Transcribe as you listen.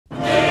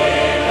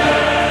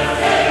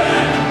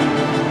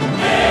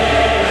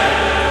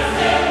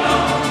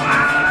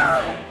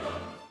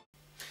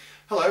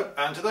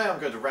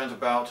rant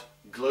about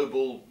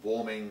global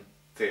warming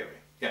theory.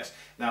 Yes,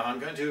 now I'm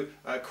going to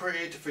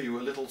create for you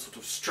a little sort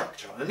of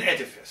structure, an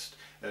edifice,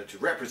 to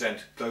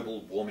represent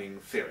global warming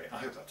theory. I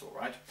hope that's all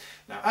right.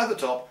 Now at the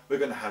top we're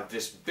going to have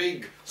this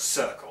big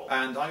circle,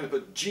 and I'm going to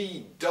put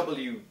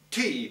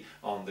GWT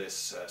on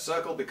this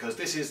circle because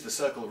this is the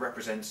circle that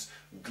represents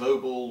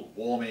global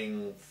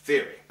warming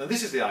theory. And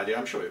this is the idea,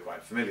 I'm sure you're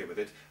quite familiar with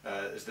it,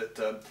 is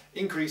that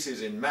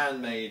increases in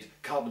man-made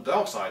carbon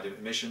dioxide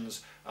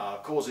emissions are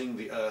causing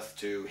the Earth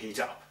to heat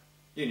up.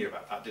 You knew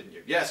about that, didn't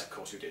you? Yes, of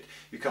course you did.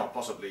 You can't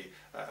possibly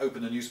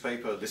open a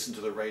newspaper, listen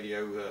to the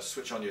radio,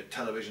 switch on your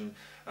television,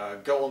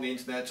 go on the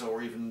internet,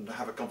 or even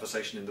have a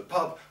conversation in the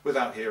pub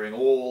without hearing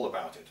all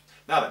about it.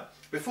 Now then,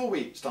 before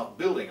we start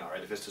building our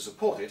edifice to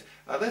support it,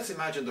 let's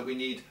imagine that we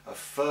need a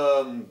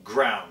firm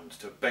ground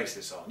to base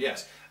this on.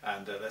 Yes,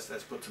 and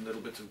let's put some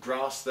little bits of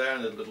grass there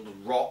and a little bit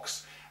of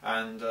rocks,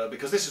 and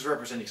because this is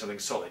representing something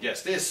solid.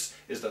 Yes, this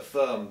is the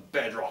firm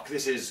bedrock.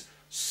 This is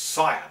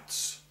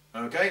science.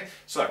 Okay,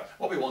 so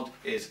what we want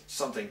is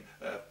something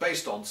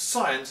based on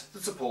science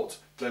that supports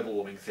global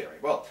warming theory.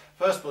 Well,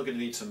 first we're going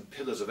to need some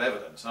pillars of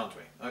evidence, aren't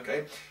we?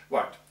 Okay,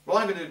 right. Well,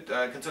 I'm going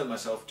to concern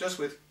myself just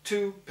with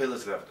two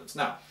pillars of evidence.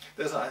 Now,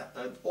 there's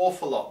an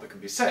awful lot that can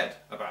be said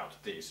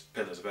about these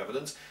pillars of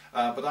evidence,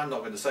 but I'm not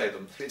going to say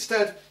them.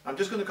 Instead, I'm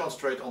just going to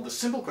concentrate on the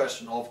simple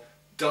question of,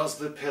 does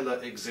the pillar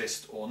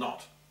exist or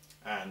not?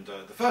 And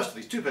the first of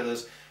these two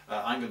pillars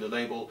I'm going to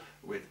label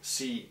with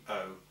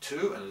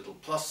CO2 and a little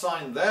plus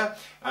sign there,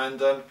 and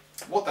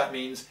what that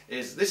means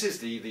is this is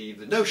the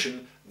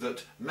notion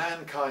that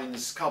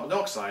mankind's carbon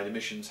dioxide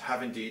emissions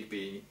have indeed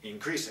been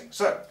increasing.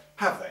 So,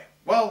 have they?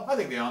 Well, I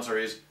think the answer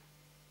is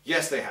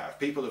yes, they have.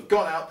 People have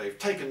gone out, they've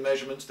taken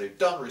measurements, they've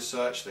done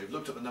research, they've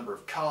looked at the number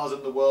of cars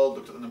in the world,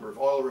 looked at the number of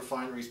oil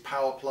refineries,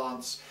 power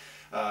plants,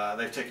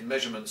 they've taken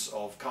measurements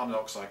of carbon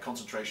dioxide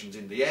concentrations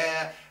in the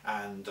air,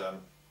 and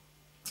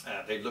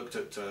they've looked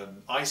at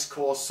ice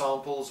core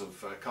samples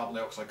of carbon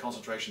dioxide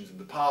concentrations in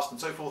the past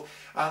and so forth,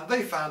 and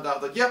they found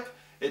out that, yep,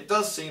 it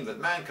does seem that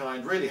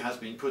mankind really has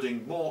been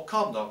putting more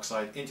carbon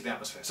dioxide into the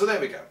atmosphere. So there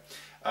we go.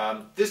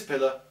 This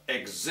pillar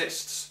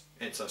exists.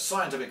 It's a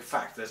scientific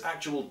fact. There's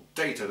actual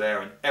data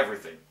there and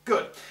everything.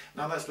 Good.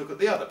 Now let's look at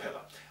the other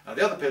pillar.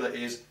 The other pillar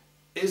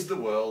is the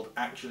world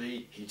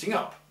actually heating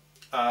up?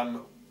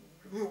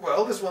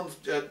 Well, this one's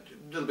a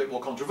little bit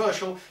more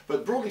controversial,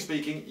 but broadly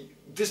speaking,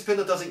 this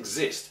pillar does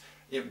exist.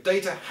 You know,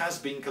 data has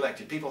been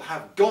collected. People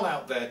have gone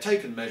out there,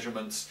 taken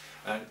measurements,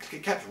 and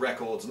kept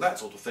records and that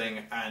sort of thing,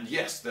 and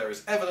yes, there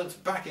is evidence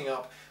backing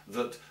up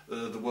that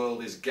the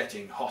world is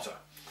getting hotter.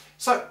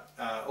 So,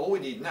 all we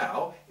need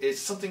now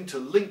is something to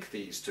link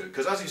these two,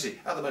 because as you see,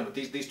 at the moment,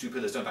 these two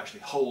pillars don't actually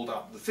hold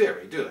up the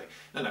theory, do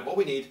they? No, what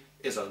we need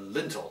is a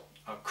lintel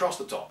across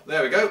the top.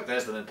 There we go,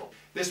 there's the lintel.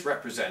 This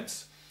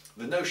represents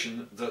the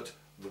notion that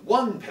the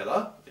one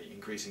pillar, the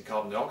increase in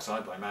carbon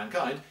dioxide by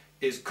mankind,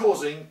 is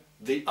causing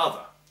the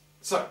other.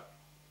 So,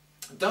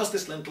 does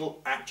this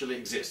lintel actually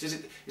exist?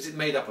 Is it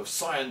made up of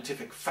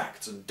scientific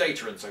facts and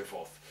data and so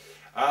forth?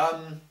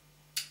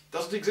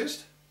 Does it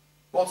exist?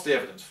 What's the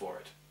evidence for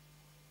it?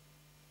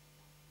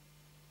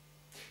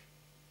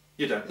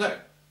 You don't know,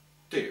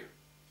 do you?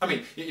 I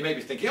mean, you may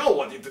be thinking, oh,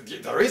 well,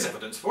 there is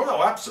evidence for it.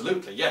 Oh,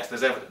 absolutely, yes,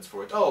 there's evidence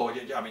for it. Oh,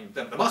 I mean,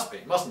 there must be,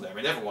 mustn't there? I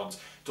mean, everyone's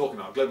talking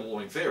about global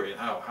warming theory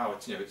and how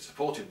it's, it's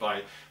supported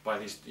by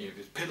these, these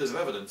pillars of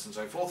evidence and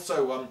so forth.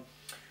 So,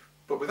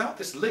 but without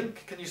this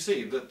link, can you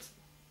see that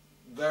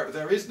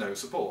there is no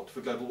support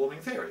for global warming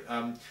theory?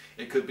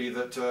 It could be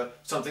that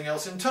something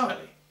else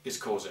entirely is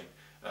causing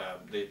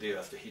the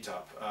Earth to heat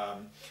up.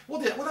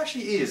 What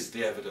actually is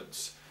the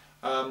evidence?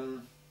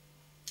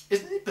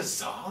 Isn't it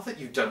bizarre that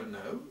you don't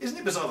know? Isn't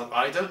it bizarre that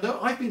I don't know?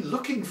 I've been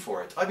looking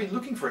for it. I've been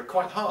looking for it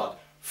quite hard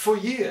for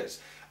years.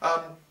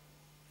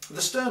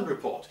 The Stern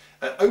report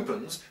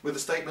opens with a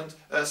statement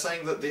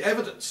saying that the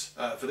evidence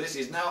for this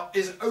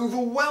is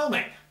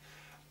overwhelming.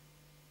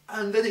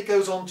 And then it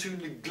goes on to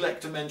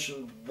neglect to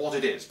mention what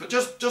it is. But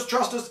just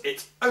trust us,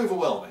 it's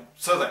overwhelming.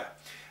 So there.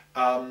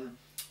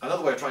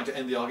 Another way of trying to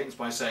end the argument is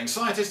by saying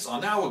scientists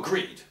are now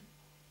agreed.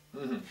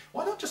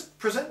 Why not just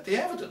present the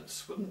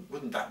evidence?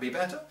 Wouldn't that be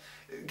better?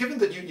 Given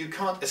that you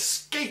can't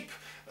escape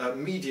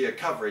media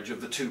coverage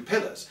of the two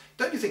pillars,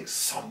 don't you think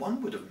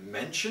someone would have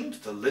mentioned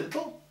the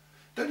lintel?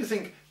 Don't you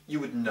think you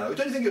would know?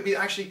 Don't you think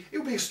it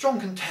would be a strong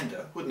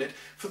contender, wouldn't it,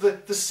 for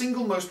the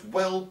single most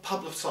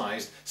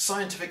well-publicised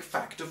scientific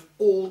fact of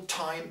all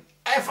time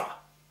ever?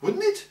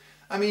 Wouldn't it?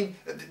 I mean,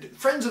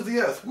 Friends of the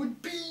Earth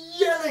would be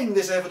yelling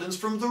this evidence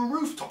from the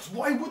rooftops.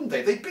 Why wouldn't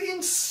they? They'd be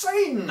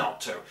insane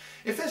not to.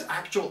 If there's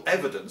actual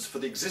evidence for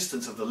the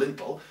existence of the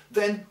lintel,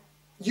 then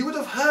you would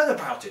have heard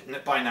about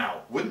it by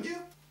now, wouldn't you?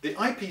 The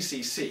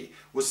IPCC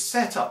was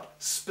set up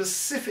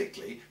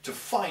specifically to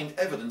find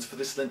evidence for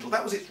this lintel.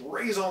 That was its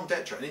raison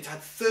d'etre, and it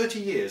had 30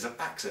 years of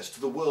access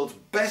to the world's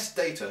best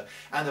data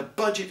and a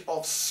budget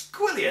of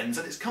squillions,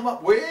 and it's come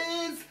up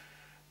with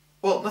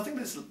Well, nothing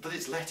that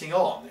it's letting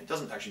on. It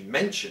doesn't actually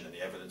mention any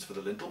evidence for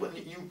the lintel, but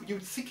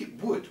you'd think it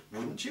would,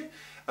 wouldn't you?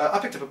 I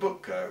picked up a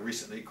book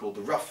recently called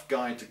The Rough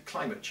Guide to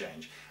Climate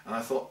Change, and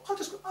I thought, I'll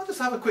just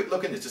have a quick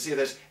look in this to see if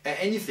there's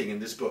anything in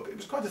this book. It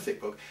was quite a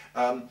thick book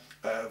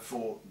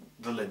for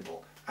the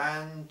lintel.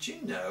 And you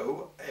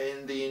know,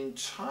 in the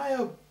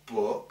entire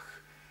book,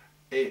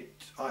 there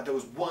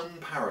was one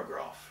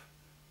paragraph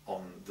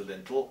on the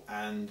lintel,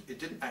 and it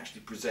didn't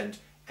actually present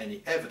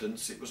any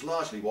evidence. It was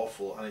largely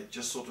waffle, and it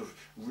just sort of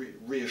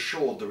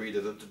reassured the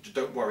reader that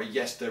don't worry,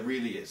 yes, there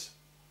really is.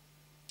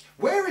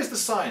 Where is the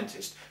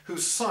scientist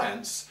whose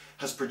science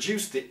has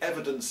produced the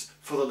evidence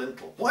for the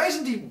lintel? Why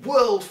isn't he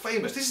world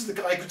famous? This is the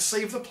guy who could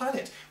save the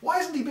planet. Why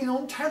hasn't he been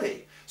on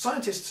telly?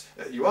 Scientists,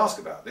 you ask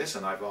about this,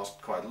 and I've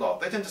asked quite a lot,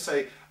 they tend to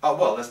say, oh,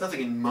 well, there's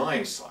nothing in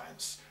my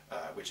science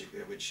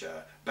which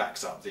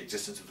backs up the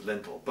existence of the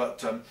lintel,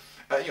 but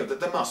you know,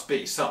 there must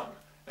be some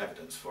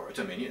evidence for it.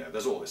 I mean, you know,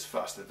 there's all this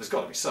fuss. There's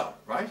got to be some,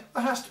 right?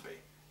 There has to be,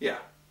 yeah,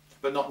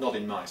 but not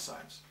in my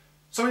science.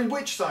 So in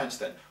which science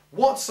then?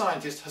 What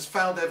scientist has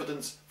found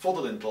evidence for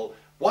the lintel?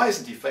 Why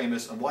isn't he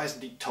famous, and why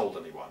hasn't he told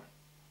anyone?